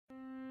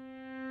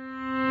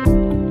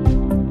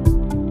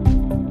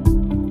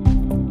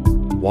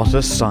What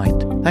a sight.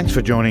 Thanks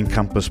for joining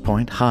Compass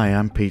Point. Hi,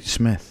 I'm Pete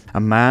Smith. A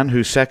man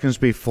who seconds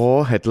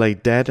before had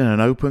laid dead in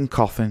an open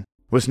coffin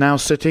was now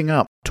sitting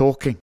up,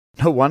 talking.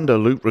 No wonder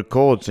Luke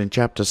records in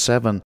chapter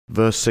 7,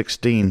 verse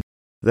 16,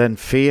 "Then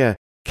fear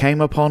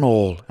came upon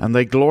all, and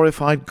they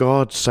glorified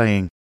God,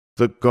 saying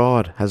that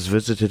God has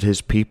visited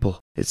his people."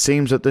 It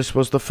seems that this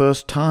was the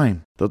first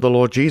time that the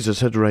Lord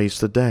Jesus had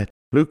raised the dead.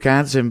 Luke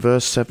adds in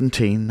verse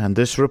 17, "And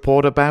this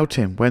report about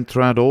him went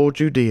throughout all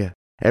Judea."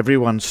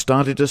 Everyone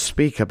started to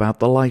speak about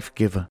the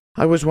life-giver.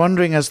 I was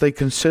wondering as they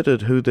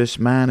considered who this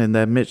man in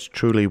their midst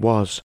truly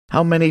was,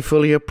 how many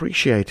fully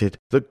appreciated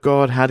that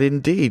God had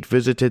indeed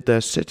visited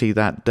their city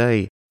that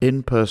day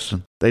in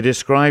person. They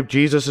described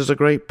Jesus as a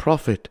great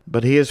prophet,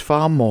 but he is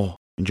far more.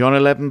 In John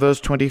 11 verse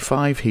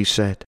 25 he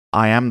said,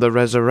 "I am the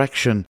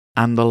resurrection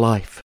and the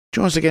life."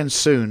 Join us again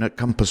soon at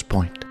Compass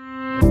Point.